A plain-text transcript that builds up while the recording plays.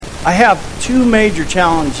I have two major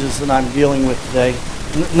challenges that I'm dealing with today.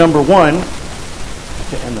 Number one,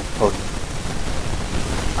 to end the podium.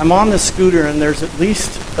 I'm on the scooter and there's at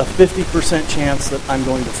least a 50% chance that I'm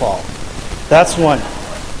going to fall. That's one.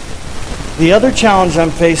 The other challenge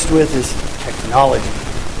I'm faced with is technology,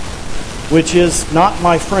 which is not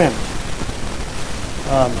my friend.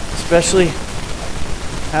 Especially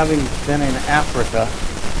having been in Africa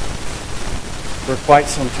for quite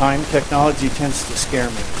some time, technology tends to scare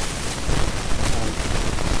me.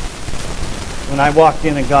 When I walked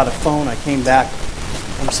in and got a phone, I came back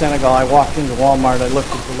from Senegal. I walked into Walmart. I looked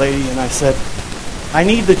at the lady and I said, I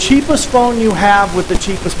need the cheapest phone you have with the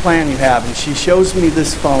cheapest plan you have. And she shows me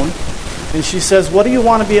this phone. And she says, what do you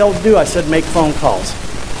want to be able to do? I said, make phone calls.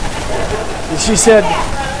 And she said,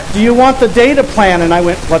 do you want the data plan? And I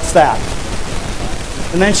went, what's that?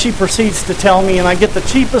 And then she proceeds to tell me, and I get the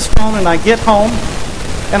cheapest phone, and I get home,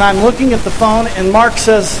 and I'm looking at the phone, and Mark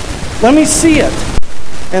says, let me see it.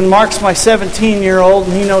 And Mark's my 17-year-old,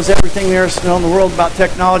 and he knows everything there is to know in the world about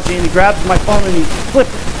technology, and he grabs my phone, and he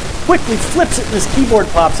quickly flips it, and his keyboard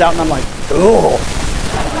pops out, and I'm like, oh,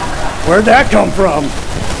 where'd that come from?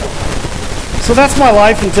 So that's my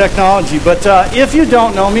life in technology. But if you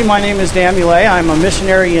don't know me, my name is Dan Millet. I'm a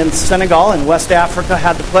missionary in Senegal in West Africa.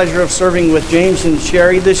 Had the pleasure of serving with James and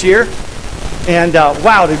Sherry this year. And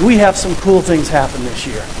wow, did we have some cool things happen this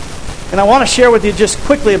year. And I want to share with you just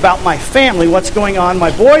quickly about my family, what's going on.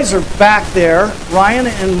 My boys are back there, Ryan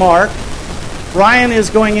and Mark. Ryan is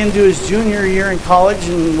going into his junior year in college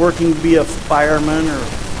and working to be a fireman or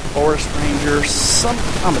forest ranger, some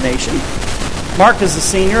combination. Mark is a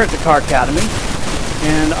senior at the Car Academy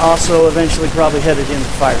and also eventually probably headed into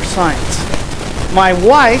fire science. My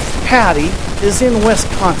wife, Patty, is in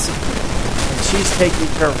Wisconsin and she's taking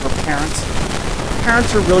care of her parents. Her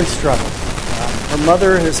parents are really struggling. Her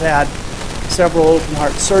mother has had several open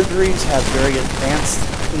heart surgeries, has very advanced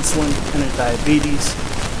insulin-dependent diabetes,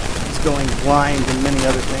 is going blind and many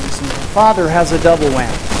other things. And her father has a double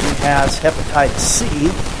whammy. He has hepatitis C,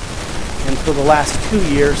 and for the last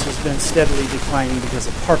 2 years has been steadily declining because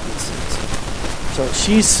of Parkinson's. So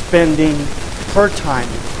she's spending her time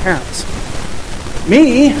with her parents.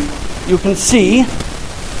 Me, you can see,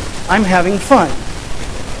 I'm having fun.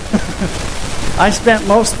 I spent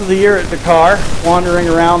most of the year at the car, wandering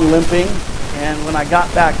around limping, and when I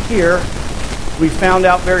got back here, we found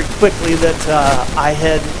out very quickly that I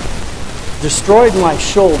had destroyed my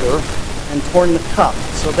shoulder and torn the cup.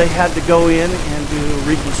 So they had to go in and do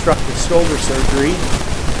reconstructive shoulder surgery.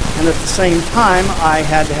 And at the same time, I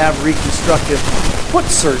had to have reconstructive foot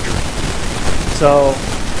surgery. So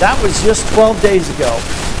that was just 12 days ago.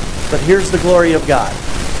 But here's the glory of God.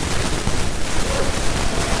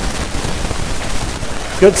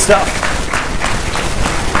 Good stuff.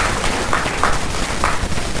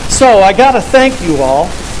 So I got to thank you all.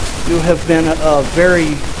 You have been a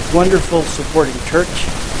very wonderful supporting church,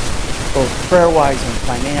 both prayer-wise and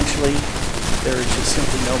financially. There is just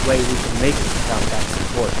simply no way we can make it without that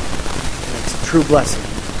support. And it's a true blessing.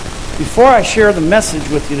 Before I share the message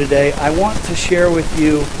with you today, I want to share with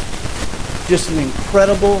you just an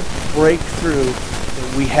incredible breakthrough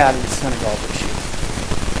that we had in Senegal this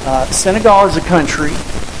year. Senegal is a country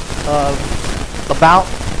of about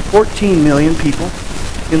 14 million people.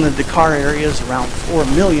 In the Dakar area is around 4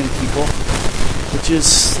 million people, which is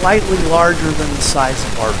slightly larger than the size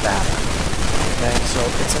of our valley. Okay, so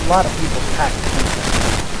it's a lot of people packed in.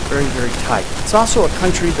 Very, very tight. It's also a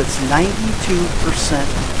country that's 92%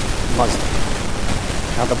 Muslim.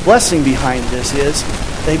 Now the blessing behind this is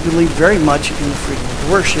they believe very much in the freedom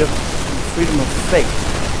of worship and the freedom of faith.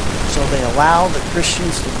 So they allow the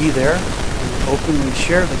Christians to be there and openly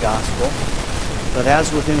share the gospel. But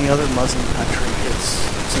as with any other Muslim country, it's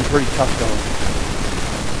some pretty tough going.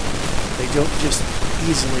 They don't just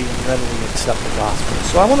easily and readily accept the gospel.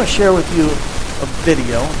 So I want to share with you a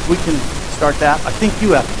video. We can start that. I think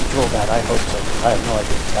you have to control that. I hope so. I have no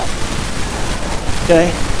idea what's happening. Okay?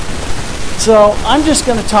 So I'm just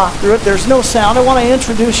going to talk through it. There's no sound. I want to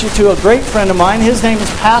introduce you to a great friend of mine. His name is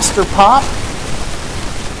Pastor Pop.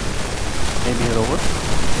 Maybe it'll work.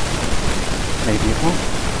 Maybe it won't.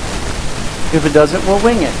 If it doesn't, we'll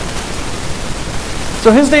wing it.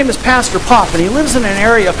 So his name is Pastor Pop, and he lives in an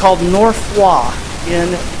area called North Foix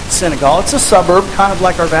in Senegal. It's a suburb, kind of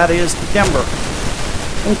like Arvada is to Denver.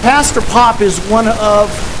 And Pastor Pop is one of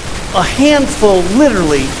a handful,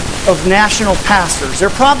 literally, of national pastors. There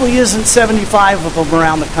probably isn't 75 of them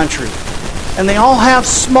around the country. And they all have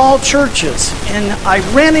small churches. And I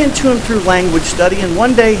ran into him through language study, and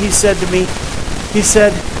one day he said to me, he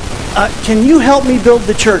said, can you help me build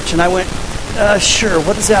the church? And I went, sure,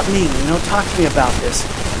 what does that mean? Talk to me about this.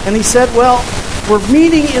 And he said, well, we're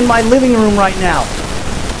meeting in my living room right now.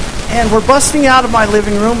 And we're busting out of my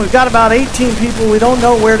living room. We've got about 18 people. We don't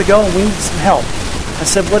know where to go, and we need some help. I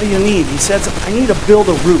said, what do you need? He said, I need to build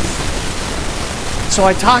a roof. So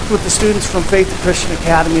I talked with the students from Faith Christian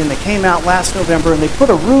Academy, and they came out last November, and they put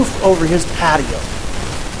a roof over his patio.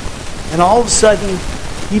 And all of a sudden,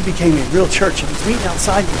 he became a real church. And he was meeting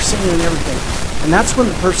outside, we were singing and everything. And that's when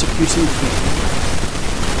the persecution began.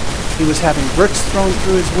 He was having bricks thrown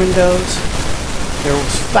through his windows. There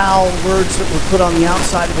was foul words that were put on the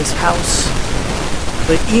outside of his house.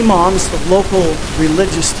 The imams, the local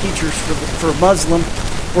religious teachers for Muslim,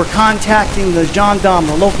 were contacting the gendarme,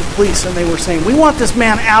 the local police, and they were saying, we want this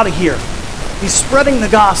man out of here. He's spreading the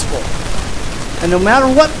gospel. And no matter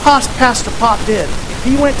what Pastor Pop did, if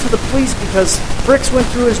he went to the police because bricks went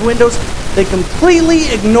through his windows, they completely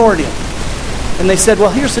ignored him. And they said, well,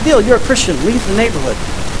 here's the deal. You're a Christian. Leave the neighborhood.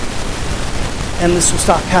 And this will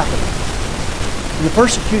stop happening. And the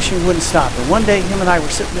persecution wouldn't stop. And one day, him and I were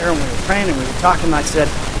sitting there, and we were praying, and we were talking, and I said,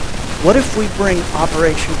 what if we bring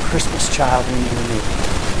Operation Christmas Child into the neighborhood?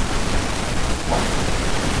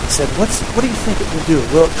 I said, what do you think it will do?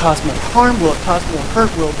 Will it cause more harm? Will it cause more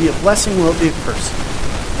hurt? Will it be a blessing? Will it be a curse?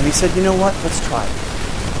 And he said, you know what? Let's try it.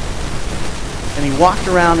 And he walked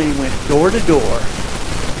around and he went door to door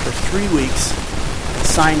for 3 weeks and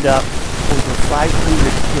signed up over 500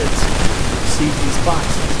 kids to receive these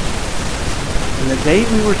boxes. And the day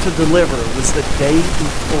we were to deliver was the day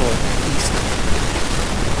before Easter.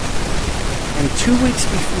 And 2 weeks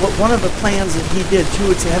before, one of the plans that he did 2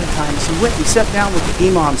 weeks ahead of time is he went and sat down with the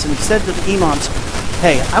imams and he said to the imams,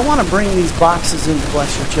 hey, I want to bring these boxes in to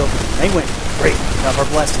bless your children. And they went, great, we have our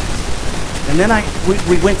blessings. And then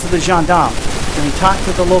we went to the gendarme and he talked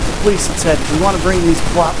to the local police and said, we want to bring these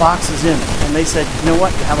boxes in. And they said, you know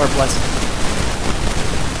what, you have our blessings.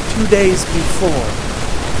 2 days before,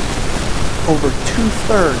 over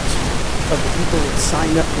 2/3 of the people that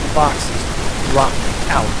signed up for the boxes dropped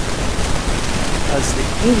out. Because the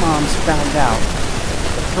imams found out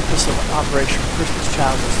the purpose of Operation Christmas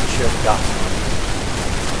Child was to share the gospel.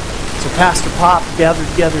 So Pastor Pop gathered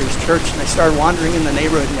together his church and they started wandering in the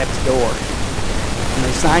neighborhood next door. And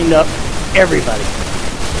they signed up everybody.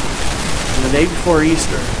 And the day before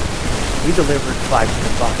Easter, we delivered 500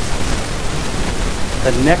 boxes.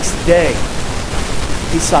 The next day,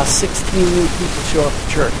 he saw 16 new people show up at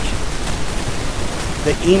church.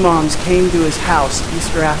 The imams came to his house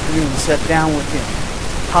Easter afternoon, sat down with him,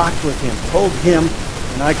 talked with him, told him,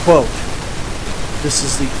 and I quote, this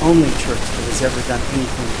is the only church that has ever done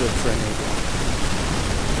anything good for a neighborhood.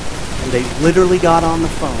 And they literally got on the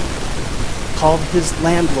phone, called his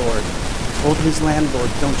landlord, told his landlord,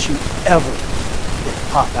 don't you ever get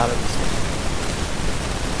Pop out of this neighborhood.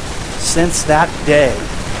 Since that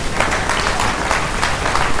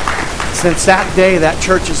day, that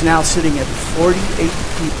church is now sitting at 48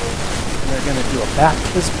 people, and they're going to do a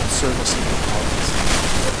baptismal service in August.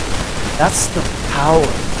 That's the power.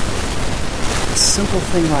 A simple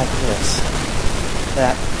thing like this,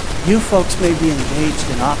 that you folks may be engaged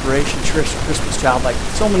in Operation Christmas Child, like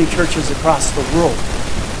so many churches across the world.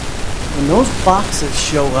 When those boxes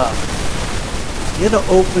show up, it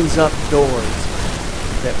opens up doors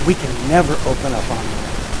that we can never open up on our own.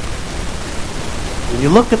 When you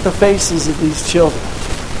look at the faces of these children,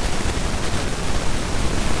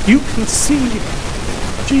 you can see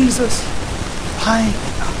Jesus lying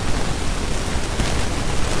out.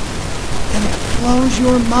 And it blows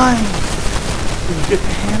your mind when you get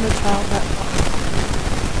to hand a child that box.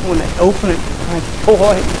 When they open it, you find a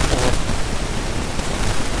toy or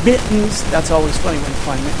mittens. That's always funny when you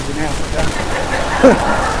find mittens in Africa.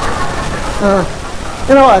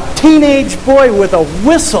 A teenage boy with a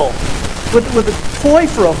whistle, with a toy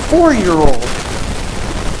for a 4-year-old.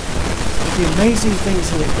 The amazing things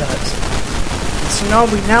that it does. And so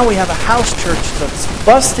now we have a house church that's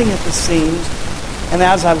busting at the seams. And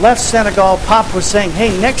as I left Senegal, Pop was saying,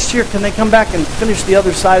 hey, next year can they come back and finish the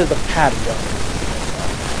other side of the patio?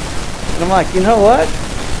 And I'm like, you know what?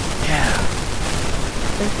 Yeah, I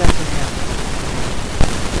think that can happen.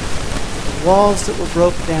 The walls that were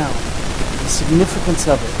broke down, the significance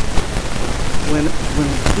of it. When an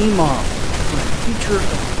imam, when a teacher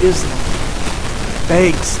of Islam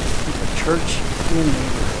begs to keep a church in a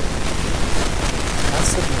neighborhood,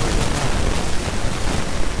 that's the glory of God.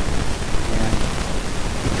 And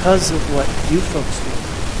because of what you folks do,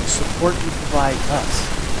 the support you provide us,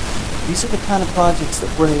 these are the kind of projects that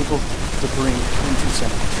we're able to bring into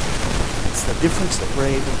Senegal. It's the difference that we're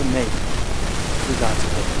able to make through God's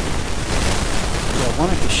will. So I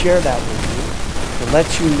wanted to share that with you. to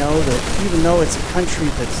let you know that even though it's a country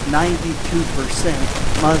that's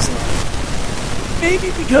 92% Muslim,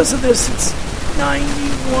 maybe because of this it's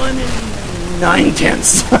 91 and 9/10.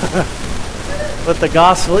 But the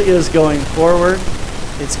gospel is going forward.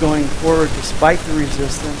 It's going forward despite the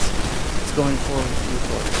resistance. It's going forward through the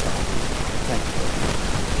Lord. Thank you.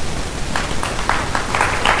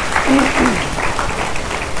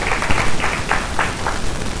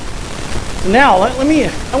 So now,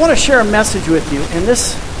 I want to share a message with you. And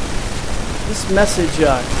this message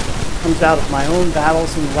comes out of my own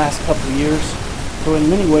battles in the last couple of years. So in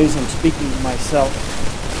many ways, I'm speaking to myself.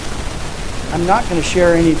 I'm not going to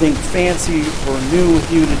share anything fancy or new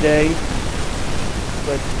with you today,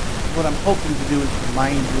 but what I'm hoping to do is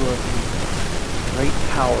remind you of the great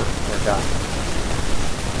power of our God.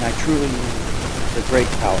 And I truly mean the great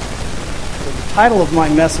power. So the title of my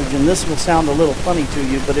message, and this will sound a little funny to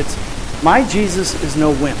you, but it's My Jesus is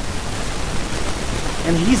No Wimp.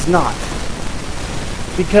 And he's not.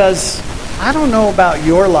 Because I don't know about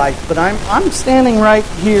your life, but I'm standing right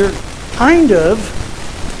here kind of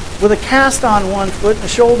with a cast on one foot and a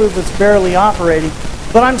shoulder that's barely operating,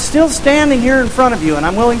 but I'm still standing here in front of you, and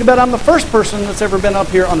I'm willing to bet I'm the first person that's ever been up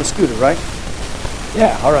here on a scooter, right?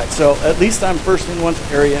 Yeah, all right, so at least I'm first in one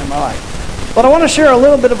area in my life. But I want to share a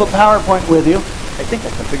little bit of a PowerPoint with you. I think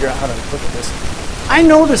I can figure out how to look at this. I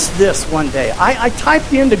noticed this one day. I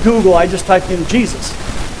typed into Google, I just typed in Jesus,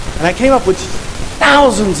 and I came up with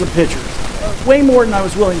thousands of pictures, way more than I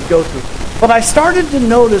was willing to go through. But I started to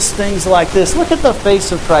notice things like this. Look at the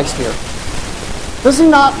face of Christ here. Does he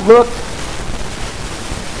not look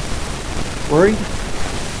worried?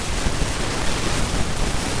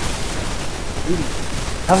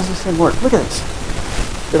 How does this thing work? Look at this.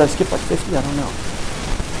 Did I skip like 50? I don't know.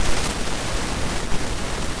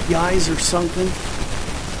 The eyes are sunken.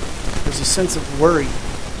 There's a sense of worry.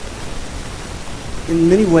 In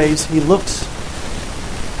many ways, he looks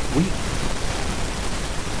weak.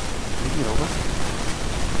 It over.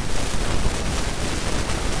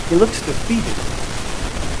 He looks defeated.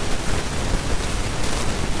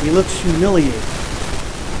 He looks humiliated.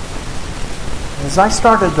 As I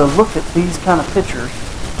started to look at these kind of pictures,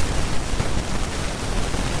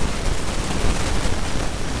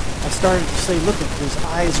 I started to say, look at his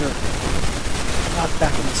eyes are knocked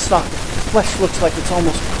back in the socket. His flesh looks like it's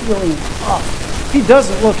almost peeling off. He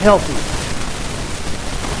doesn't look healthy.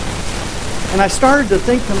 And I started to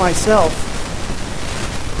think to myself,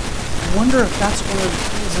 I wonder if that's one of the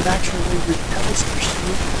things that actually repels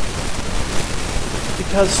Christianity.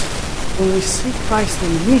 Because when we see Christ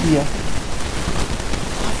in the media,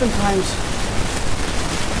 oftentimes,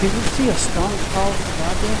 do you see a strong, powerful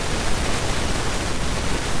God there?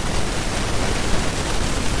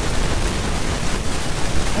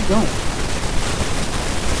 I don't.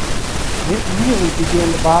 It really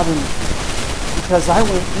began to bother me. Because I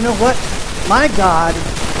went, you know what? My God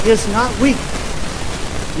is not weak.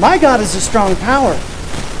 My God is a strong power.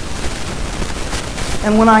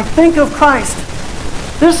 And when I think of Christ,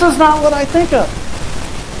 this is not what I think of.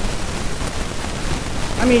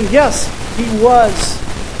 I mean, yes, he was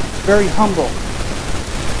very humble.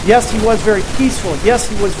 Yes, he was very peaceful. Yes,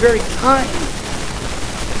 he was very kind.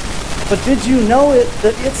 But did you know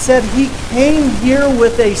that it said he came here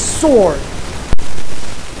with a sword?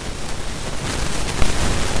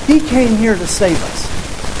 He came here to save us.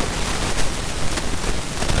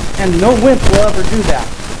 And no wimp will ever do that.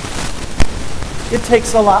 It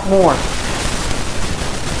takes a lot more.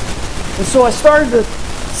 And so I started to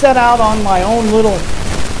set out on my own little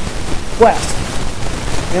quest.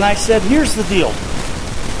 And I said, here's the deal.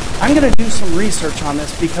 I'm going to do some research on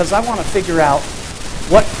this because I want to figure out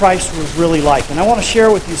what Christ was really like. And I want to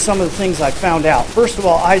share with you some of the things I found out. First of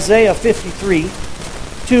all, Isaiah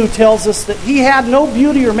 53:2 tells us that he had no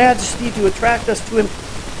beauty or majesty to attract us to him,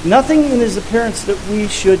 nothing in his appearance that we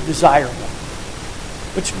should desire him.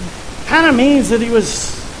 Which kind of means that he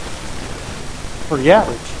was pretty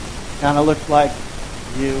average. Kind of looked like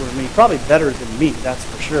you or me. Probably better than me, that's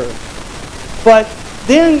for sure. But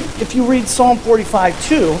then, if you read Psalm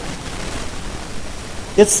 45:2,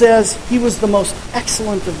 it says, he was the most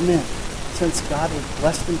excellent of men, since God had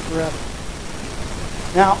blessed him forever.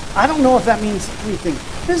 Now, I don't know if that means anything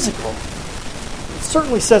physical. It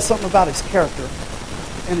certainly says something about his character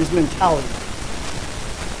and his mentality.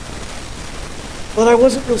 But I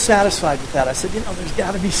wasn't real satisfied with that. I said, there's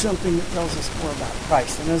got to be something that tells us more about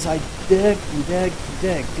Christ. And as I dig and dig and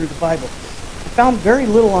dig through the Bible, I found very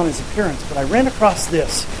little on his appearance, but I ran across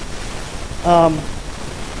this.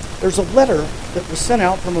 There's a letter that was sent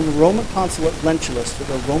out from the Roman consulate Lentulus to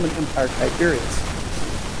the Roman Empire Tiberius.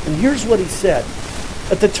 And here's what he said.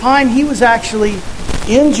 At the time, he was actually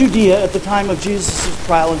in Judea at the time of Jesus'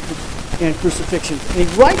 trial and crucifixion. And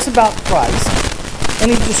he writes about Christ,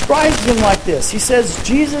 and he describes him like this. He says,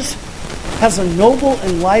 Jesus has a noble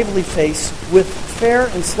and lively face with fair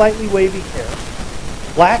and slightly wavy hair,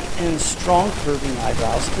 black and strong curving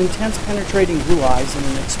eyebrows, intense penetrating blue eyes, and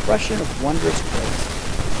an expression of wondrous grace.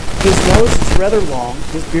 His nose is rather long,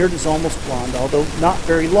 his beard is almost blonde, although not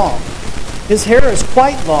very long. His hair is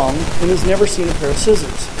quite long and has never seen a pair of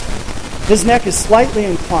scissors. His neck is slightly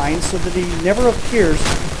inclined so that he never appears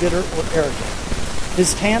bitter or arrogant.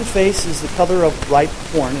 His tanned face is the color of ripe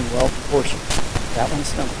corn and well proportioned. That one's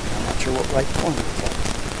stomach. I'm not sure what ripe corn is like.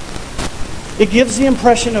 It gives the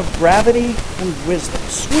impression of gravity and wisdom,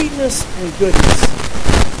 sweetness and goodness,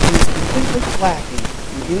 and is completely lacking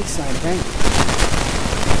in any sign of anger.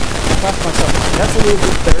 I thought to myself, that's a little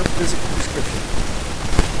bit better physical description.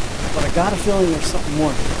 But I got a feeling there's something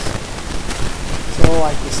more to this. So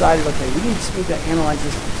I decided, okay, we just need to analyze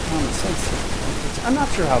this with common sense. I'm not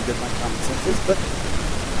sure how good my common sense is, but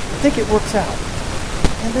I think it works out.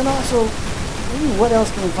 And then also, what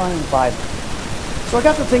else can we find in the Bible? So I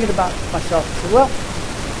got to thinking about myself and said, well,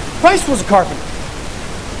 Christ was a carpenter.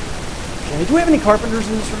 Okay, do we have any carpenters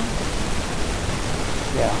in this room?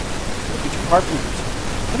 Yeah. Look at your carpenters.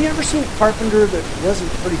 Have you ever seen a carpenter that wasn't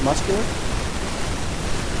pretty muscular?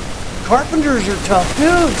 Carpenters are tough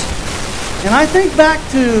dudes. And I think back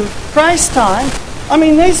to Christ's time. I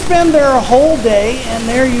mean, they spend their whole day and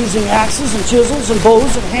they're using axes and chisels and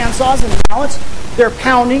bows and handsaws and mallets. They're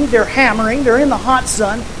pounding, they're hammering, they're in the hot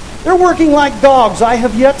sun. They're working like dogs. I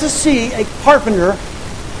have yet to see a carpenter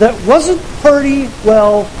that wasn't pretty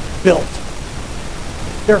well built.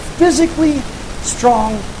 They're physically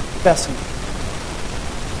strong specimens.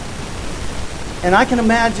 And I can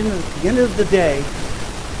imagine at the end of the day,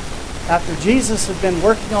 after Jesus had been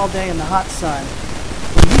working all day in the hot sun,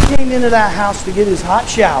 when he came into that house to get his hot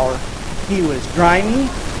shower, he was grimy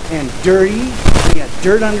and dirty. He had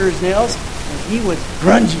dirt under his nails, and he was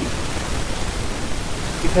grungy.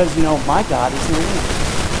 Because, my God is in him.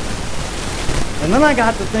 And then I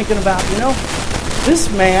got to thinking about, this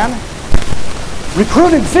man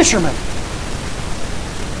recruited fishermen.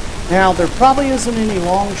 Now, there probably isn't any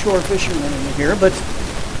longshore fishermen in here, but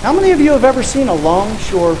how many of you have ever seen a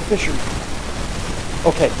longshore fisherman?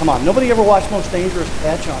 Okay, come on. Nobody ever watched Most Dangerous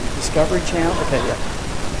Catch on Discovery Channel? Okay, yeah.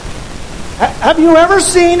 Have you ever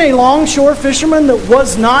seen a longshore fisherman that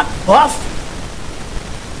was not buff?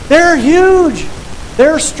 They're huge.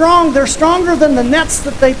 They're strong. They're stronger than the nets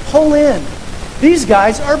that they pull in. These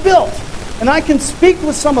guys are built. And I can speak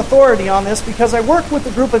with some authority on this because I work with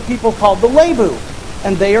a group of people called the Lebu.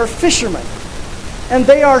 And they are fishermen. And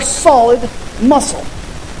they are solid muscle.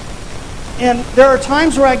 And there are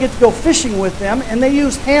times where I get to go fishing with them, and they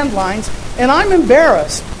use hand lines, and I'm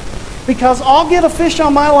embarrassed because I'll get a fish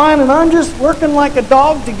on my line, and I'm just working like a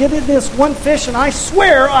dog to get in this one fish, and I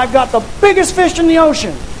swear I've got the biggest fish in the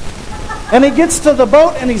ocean. And he gets to the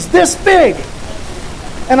boat, and he's this big.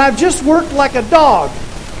 And I've just worked like a dog,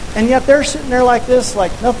 and yet they're sitting there like this,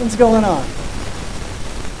 like nothing's going on.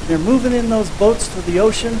 They're moving in those boats to the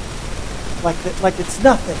ocean like it's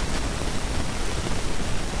nothing.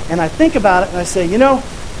 And I think about it and I say,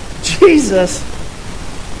 Jesus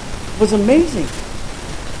was amazing.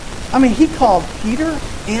 I mean, he called Peter,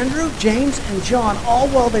 Andrew, James, and John all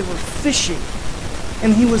while they were fishing.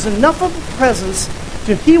 And he was enough of a presence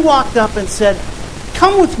till he walked up and said,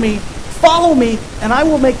 come with me, follow me, and I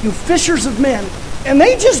will make you fishers of men. And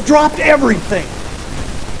they just dropped everything.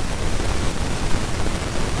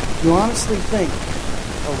 You honestly think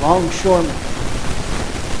a longshoreman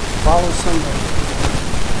follows somebody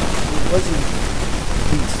who wasn't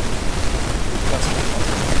peace?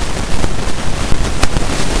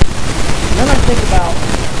 And then I think about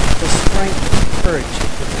the strength and courage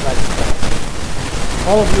that Christ has.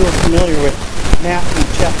 All of you are familiar with Matthew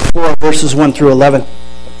chapter 4, verses 1 through 11.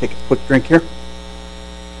 I'll take a quick drink here.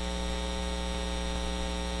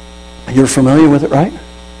 You're familiar with it, right?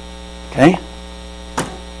 Okay.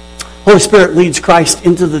 Holy Spirit leads Christ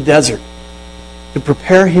into the desert to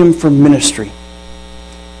prepare him for ministry.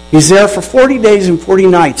 He's there for 40 days and 40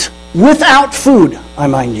 nights without food, I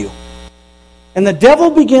mind you. And the devil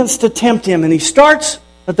begins to tempt him, and he starts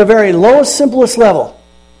at the very lowest, simplest level.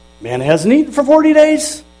 Man hasn't eaten for 40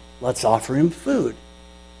 days. Let's offer him food.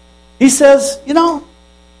 He says,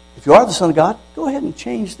 if you are the Son of God, go ahead and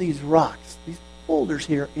change these rocks, these boulders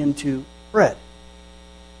here, into bread.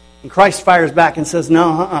 And Christ fires back and says,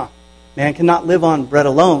 no, Man cannot live on bread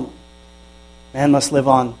alone. Man must live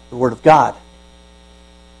on the Word of God.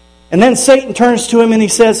 And then Satan turns to him and he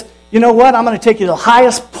says, you know what? I'm going to take you to the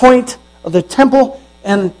highest point of the temple,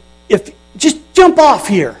 And if just jump off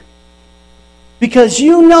here. Because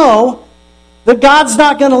you know that God's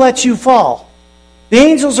not going to let you fall. The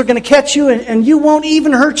angels are going to catch you, and you won't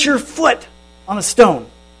even hurt your foot on a stone.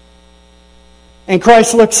 And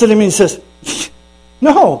Christ looks at him and he says,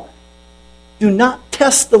 no, do not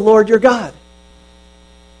test the Lord your God.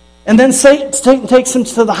 And then Satan takes him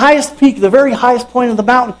to the highest peak, the very highest point of the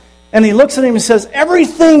mountain, and he looks at him and says,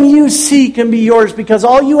 everything you see can be yours because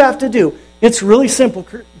all you have to do, it's really simple,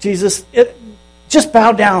 Jesus, just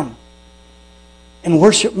bow down and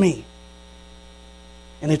worship me.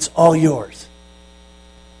 And it's all yours.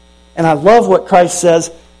 And I love what Christ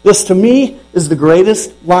says. This to me is the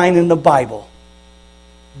greatest line in the Bible.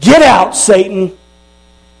 Get out, Satan.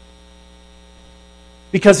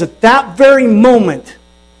 Because at that very moment,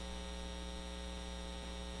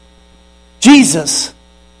 Jesus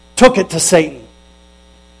took it to Satan.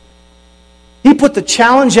 He put the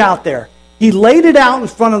challenge out there. He laid it out in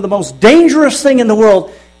front of the most dangerous thing in the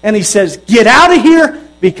world. And he says, get out of here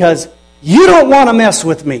because you don't want to mess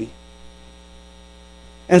with me.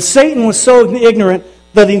 And Satan was so ignorant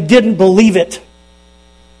that he didn't believe it.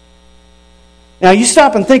 Now you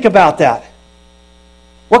stop and think about that.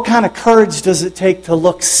 What kind of courage does it take to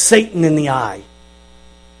look Satan in the eye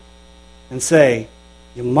and say,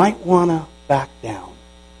 you might want to back down?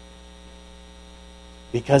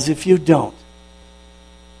 Because if you don't,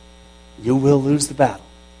 you will lose the battle.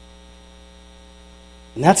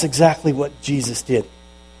 And that's exactly what Jesus did.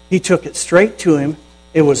 He took it straight to him.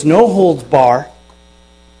 It was no holds bar.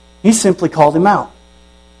 He simply called him out.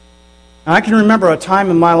 Now, I can remember a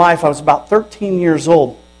time in my life, I was about 13 years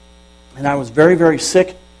old, and I was very, very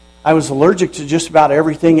sick. I was allergic to just about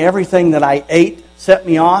everything. Everything that I ate set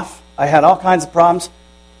me off. I had all kinds of problems.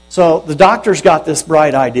 So the doctors got this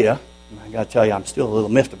bright idea. I got to tell you, I'm still a little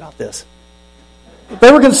miffed about this.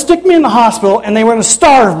 They were going to stick me in the hospital, and they were going to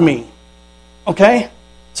starve me. Okay?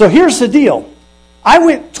 So here's the deal. I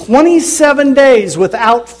went 27 days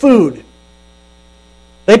without food.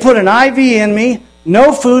 They put an IV in me,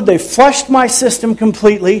 no food. They flushed my system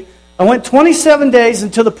completely. I went 27 days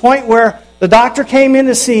until the point where the doctor came in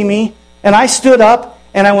to see me, and I stood up,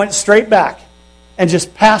 and I went straight back and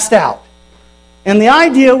just passed out. And the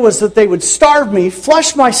idea was that they would starve me,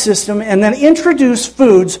 flush my system, and then introduce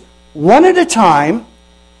foods one at a time,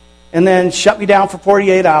 and then shut me down for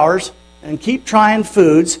 48 hours, and keep trying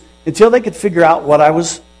foods until they could figure out what I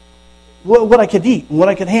could eat and what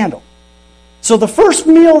I could handle. So the first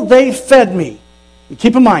meal they fed me, and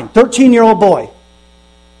keep in mind, 13-year-old boy,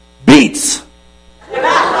 beets.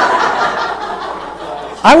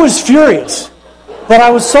 I was furious, but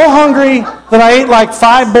I was so hungry that I ate like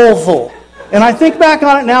 5 bowlful. And I think back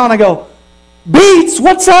on it now and I go, beets?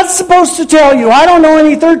 What's that supposed to tell you? I don't know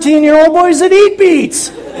any 13-year-old boys that eat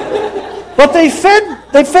beets. But they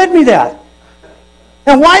fed me that.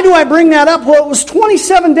 And why do I bring that up? Well, it was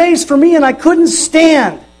 27 days for me and I couldn't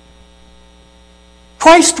stand.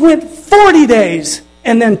 Christ went 40 days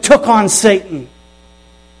and then took on Satan.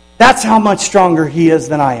 That's how much stronger he is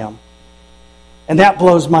than I am. And that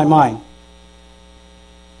blows my mind.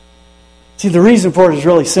 See, the reason for it is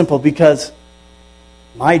really simple, because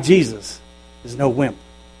my Jesus is no wimp.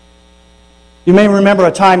 You may remember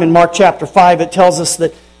a time in Mark chapter 5, it tells us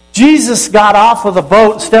that Jesus got off of the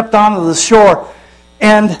boat, stepped onto the shore,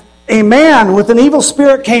 and a man with an evil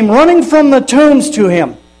spirit came running from the tombs to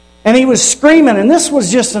him. And he was screaming, and this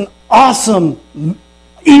was just an awesome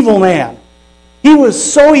evil man. He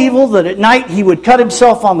was so evil that at night he would cut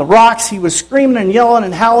himself on the rocks. He was screaming and yelling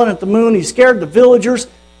and howling at the moon. He scared the villagers.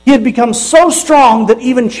 He had become so strong that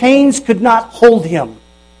even chains could not hold him.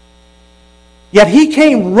 Yet he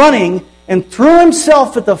came running and threw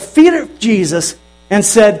himself at the feet of Jesus and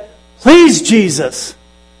said, "Please, Jesus,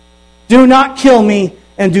 do not kill me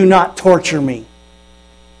and do not torture me."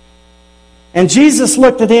 And Jesus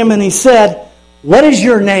looked at him and he said, "What is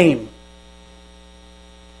your name?"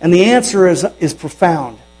 And the answer is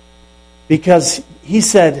profound, because he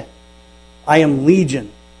said, "I am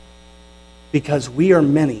Legion, because we are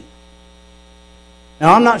many."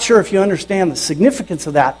 Now, I'm not sure if you understand the significance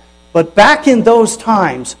of that, but back in those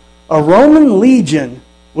times, a Roman legion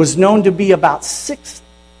was known to be about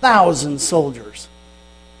 6,000 soldiers.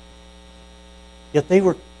 Yet they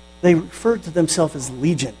referred to themselves as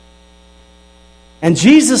Legion. And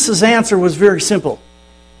Jesus' answer was very simple.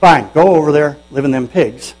 Fine, go over there, live in them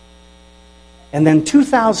pigs. And then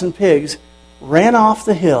 2,000 pigs ran off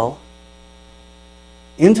the hill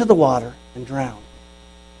into the water and drowned.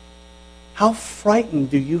 How frightened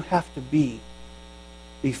do you have to be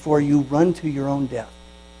before you run to your own death?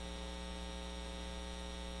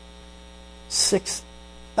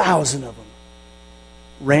 6,000 of them.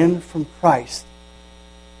 ran from Christ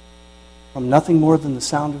from nothing more than the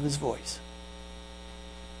sound of his voice.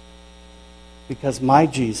 Because my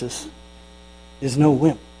Jesus is no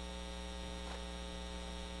wimp.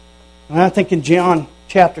 And I think in John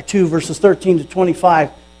chapter 2, verses 13 to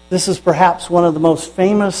 25, this is perhaps one of the most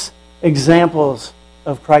famous examples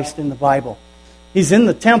of Christ in the Bible. He's in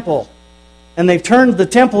the temple, and they've turned the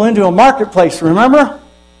temple into a marketplace, remember?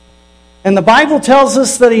 And the Bible tells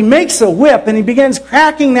us that he makes a whip, and he begins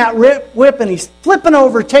cracking that whip, and he's flipping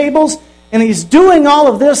over tables, and he's doing all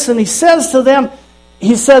of this, and he says to them,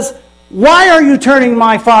 he says, "Why are you turning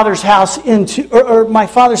my father's house into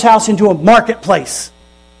a marketplace?"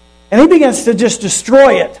 And he begins to just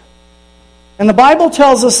destroy it. And the Bible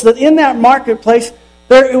tells us that in that marketplace,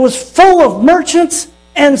 it was full of merchants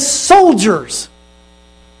and soldiers.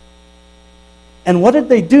 And what did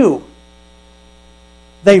they do?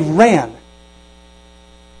 They ran.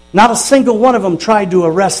 Not a single one of them tried to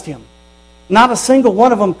arrest him. Not a single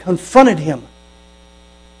one of them confronted him.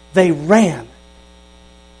 They ran.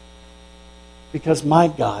 Because my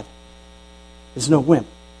God is no wimp.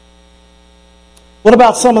 What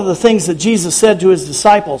about some of the things that Jesus said to his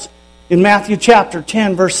disciples? In Matthew chapter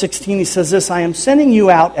 10, verse 16, he says this, "I am sending you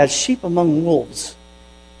out as sheep among wolves."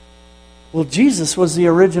 Well, Jesus was the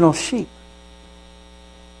original sheep.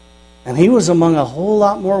 And he was among a whole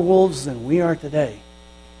lot more wolves than we are today.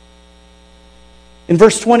 In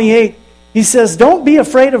verse 28, he says, "Don't be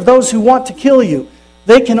afraid of those who want to kill you.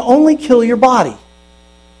 They can only kill your body."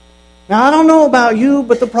 Now, I don't know about you,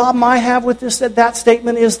 but the problem I have with that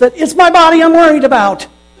statement is that it's my body I'm worried about.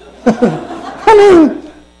 I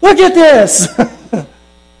mean, look at this.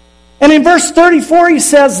 And in verse 34, he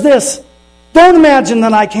says this, "Don't imagine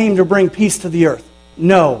that I came to bring peace to the earth.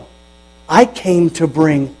 No, I came to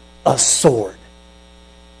bring a sword."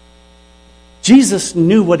 Jesus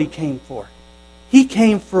knew what he came for. He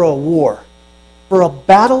came for a war, for a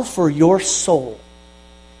battle for your soul.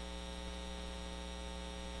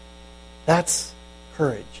 That's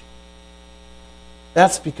courage.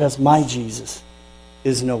 That's because my Jesus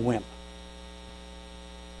is no wimp.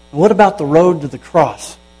 And what about the road to the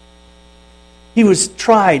cross? He was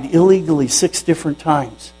tried illegally 6 different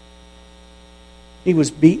times. He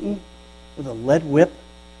was beaten with a lead whip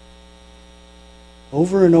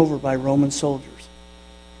over and over by Roman soldiers.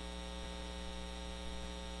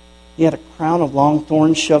 He had a crown of long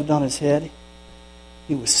thorns shoved on his head.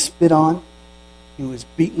 He was spit on. He was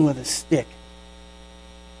beaten with a stick.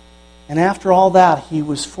 And after all that, he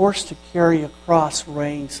was forced to carry a cross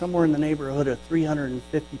weighing somewhere in the neighborhood of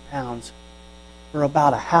 350 pounds for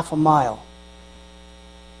about a half a mile.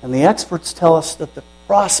 And the experts tell us that the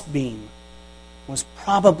cross beam was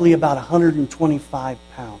probably about 125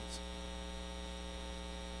 pounds.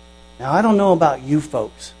 Now, I don't know about you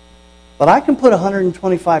folks, but I can put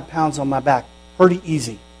 125 pounds on my back pretty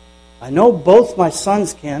easy. I know both my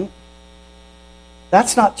sons can.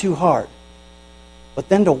 That's not too hard. But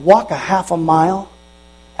then to walk a half a mile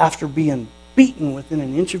after being beaten within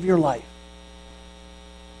an inch of your life,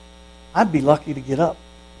 I'd be lucky to get up.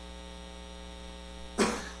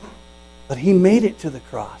 But he made it to the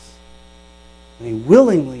cross. And he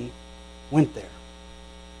willingly went there.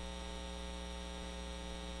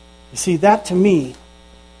 You see, that to me,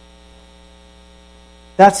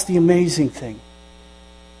 that's the amazing thing.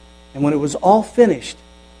 And when it was all finished,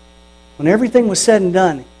 when everything was said and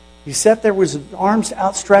done, he sat there with his arms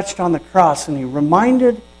outstretched on the cross, and he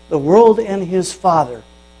reminded the world and his Father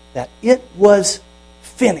that it was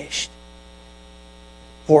finished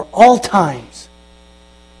for all times.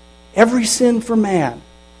 Every sin for man,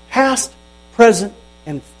 past, present,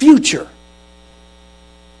 and future,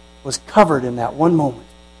 was covered in that one moment.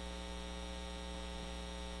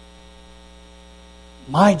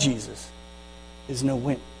 My Jesus is no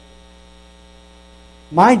wimp.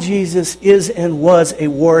 My Jesus is and was a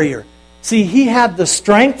warrior. See, he had the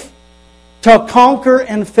strength to conquer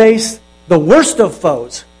and face the worst of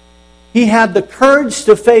foes. He had the courage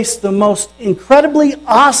to face the most incredibly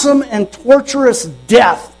awesome and torturous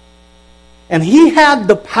death. And he had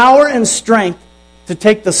the power and strength to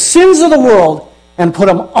take the sins of the world and put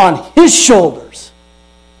them on his shoulders.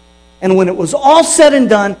 And when it was all said and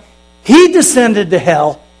done, he descended to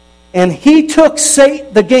hell, and he took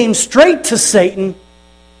the game straight to Satan.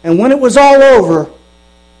 And when it was all over,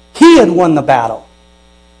 he had won the battle,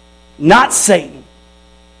 not Satan.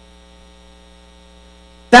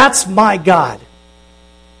 That's my God.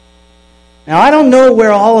 Now, I don't know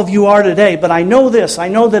where all of you are today, but I know this. I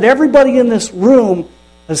know that everybody in this room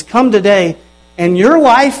has come today, and your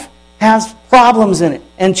life has problems in it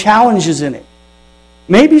and challenges in it.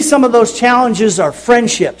 Maybe some of those challenges are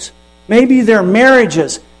friendships. Maybe they're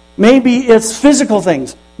marriages. Maybe it's physical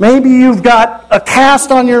things. Maybe you've got a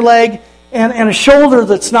cast on your leg and a shoulder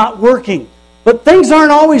that's not working. But things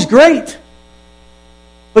aren't always great.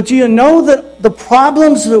 But do you know that the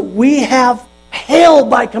problems that we have pale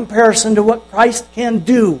by comparison to what Christ can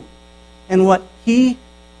do and what He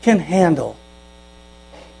can handle?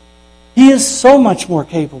 He is so much more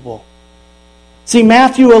capable. See,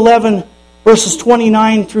 Matthew 11, verses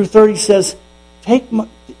 29 through 30 says,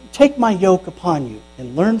 Take my yoke upon you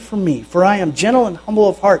and learn from me, for I am gentle and humble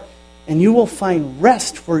of heart, and you will find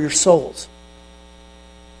rest for your souls.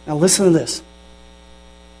 Now listen to this.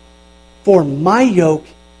 For my yoke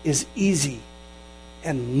is easy,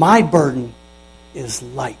 and my burden is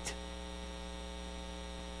light.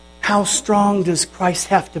 How strong does Christ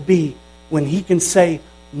have to be when He can say,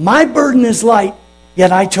 my burden is light,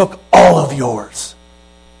 yet I took all of yours?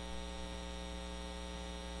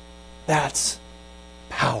 That's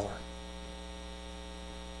power.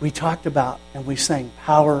 We talked about and we sang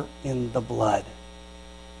power in the blood.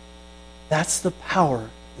 That's the power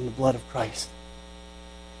in the blood of Christ.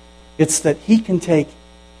 It's that He can take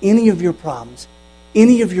any of your problems,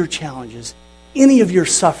 any of your challenges, any of your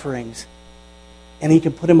sufferings, and He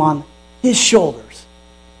can put them on His shoulders.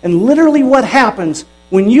 And literally what happens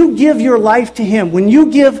when you give your life to Him, when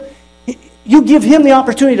you give Him the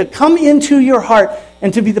opportunity to come into your heart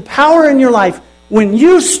and to be the power in your life, when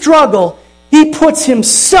you struggle, He puts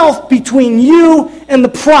Himself between you and the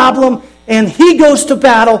problem, and He goes to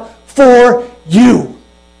battle for you.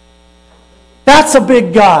 That's a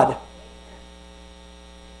big God.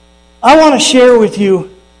 I want to share with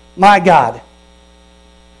you my God.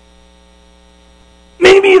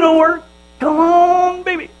 Maybe it don't work. Come on,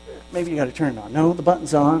 baby. Maybe you got to turn it on. No, the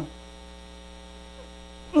button's on.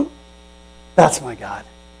 That's my God.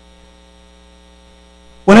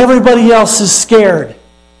 When everybody else is scared,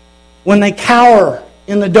 when they cower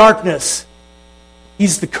in the darkness,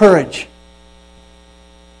 He's the courage.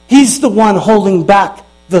 He's the one holding back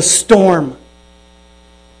the storm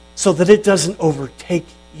so that it doesn't overtake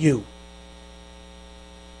you.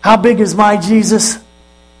 How big is my Jesus?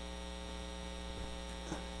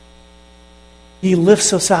 He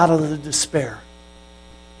lifts us out of the despair.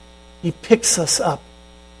 He picks us up.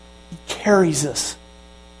 He carries us.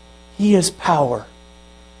 He is power.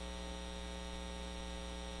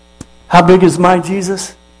 How big is my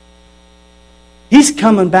Jesus? He's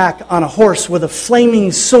coming back on a horse with a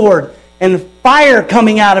flaming sword and fire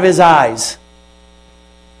coming out of His eyes.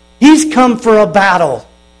 He's come for a battle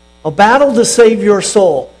to save your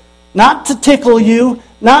soul. Not to tickle you,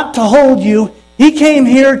 not to hold you. He came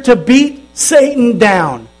here to beat Satan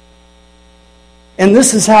down. And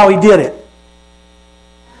this is how He did it.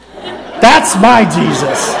 That's my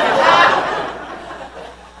Jesus.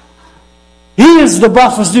 He is the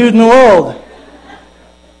buffest dude in the world.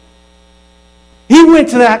 He went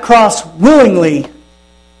to that cross willingly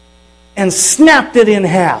and snapped it in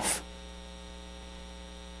half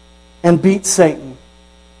and beat Satan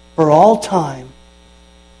for all time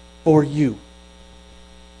for you.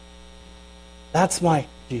 That's my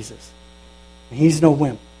Jesus. He's no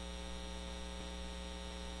wimp.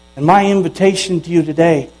 And my invitation to you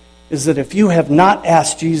today is that if you have not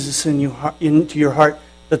asked Jesus into your heart,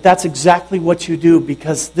 that's exactly what you do,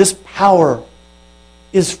 because this power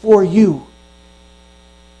is for you.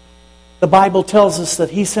 The Bible tells us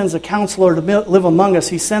that He sends a counselor to live among us.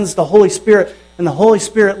 He sends the Holy Spirit, and the Holy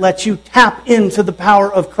Spirit lets you tap into the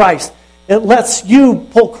power of Christ. It lets you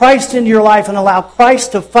pull Christ into your life and allow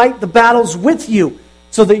Christ to fight the battles with you,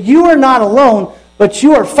 so that you are not alone, but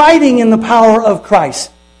you are fighting in the power of Christ,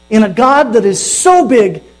 in a God that is so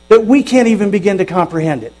big that we can't even begin to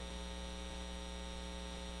comprehend it.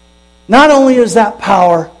 Not only is that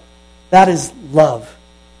power, that is love.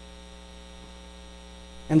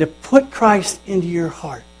 And to put Christ into your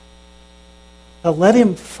heart, to let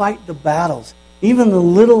Him fight the battles, even the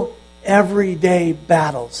little everyday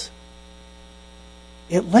battles.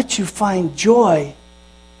 It lets you find joy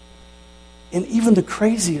in even the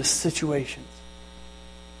craziest situations.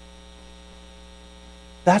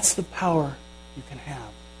 That's the power you can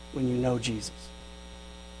have when you know Jesus.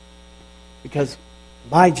 Because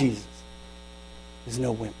my Jesus is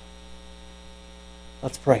no wimp.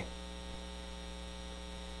 Let's pray.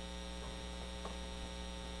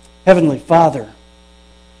 Heavenly Father,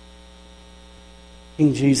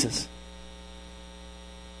 King Jesus,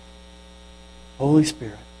 Holy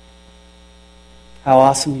Spirit, how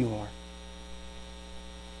awesome you are.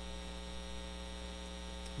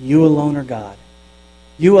 You alone are God.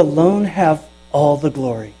 You alone have all the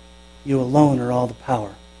glory. You alone are all the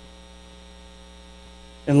power.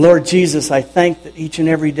 And Lord Jesus, I thank that each and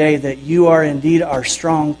every day that you are indeed our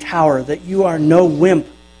strong tower, that you are no wimp,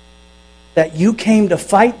 that you came to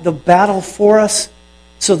fight the battle for us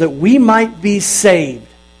so that we might be saved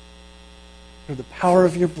through the power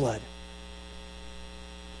of your blood.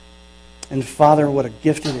 And Father, what a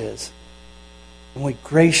gift it is. And we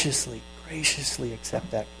graciously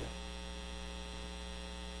accept that gift.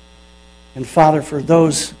 And Father, for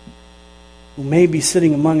those who may be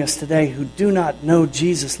sitting among us today who do not know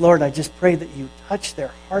Jesus, Lord, I just pray that you touch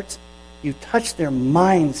their hearts, you touch their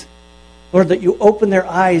minds. Lord, that you open their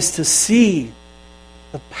eyes to see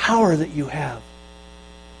the power that you have,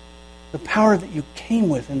 the power that you came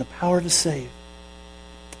with, and the power to save.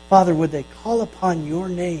 Father, would they call upon your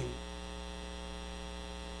name,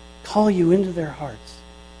 call you into their hearts,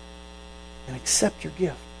 and accept your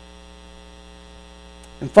gift.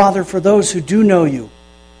 And Father, for those who do know you,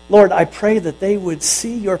 Lord, I pray that they would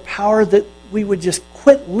see your power, that we would just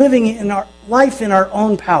quit living in our life in our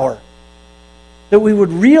own power. That we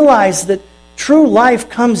would realize that true life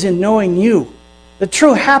comes in knowing you. That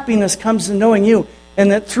true happiness comes in knowing you.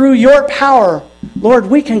 And that through your power, Lord,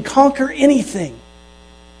 we can conquer anything.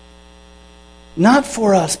 Not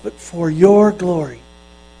for us, but for your glory.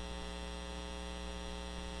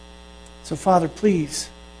 So, Father, please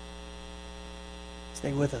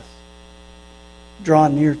stay with us. Draw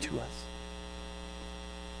near to us.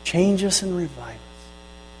 Change us and revive us.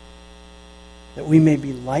 That we may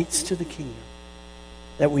be lights to the kingdom.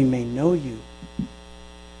 That we may know you.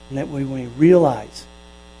 And that we may realize,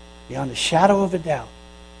 beyond a shadow of a doubt,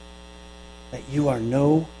 that you are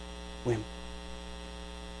no wimp.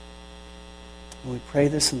 And we pray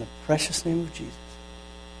this in the precious name of Jesus.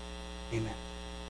 Amen.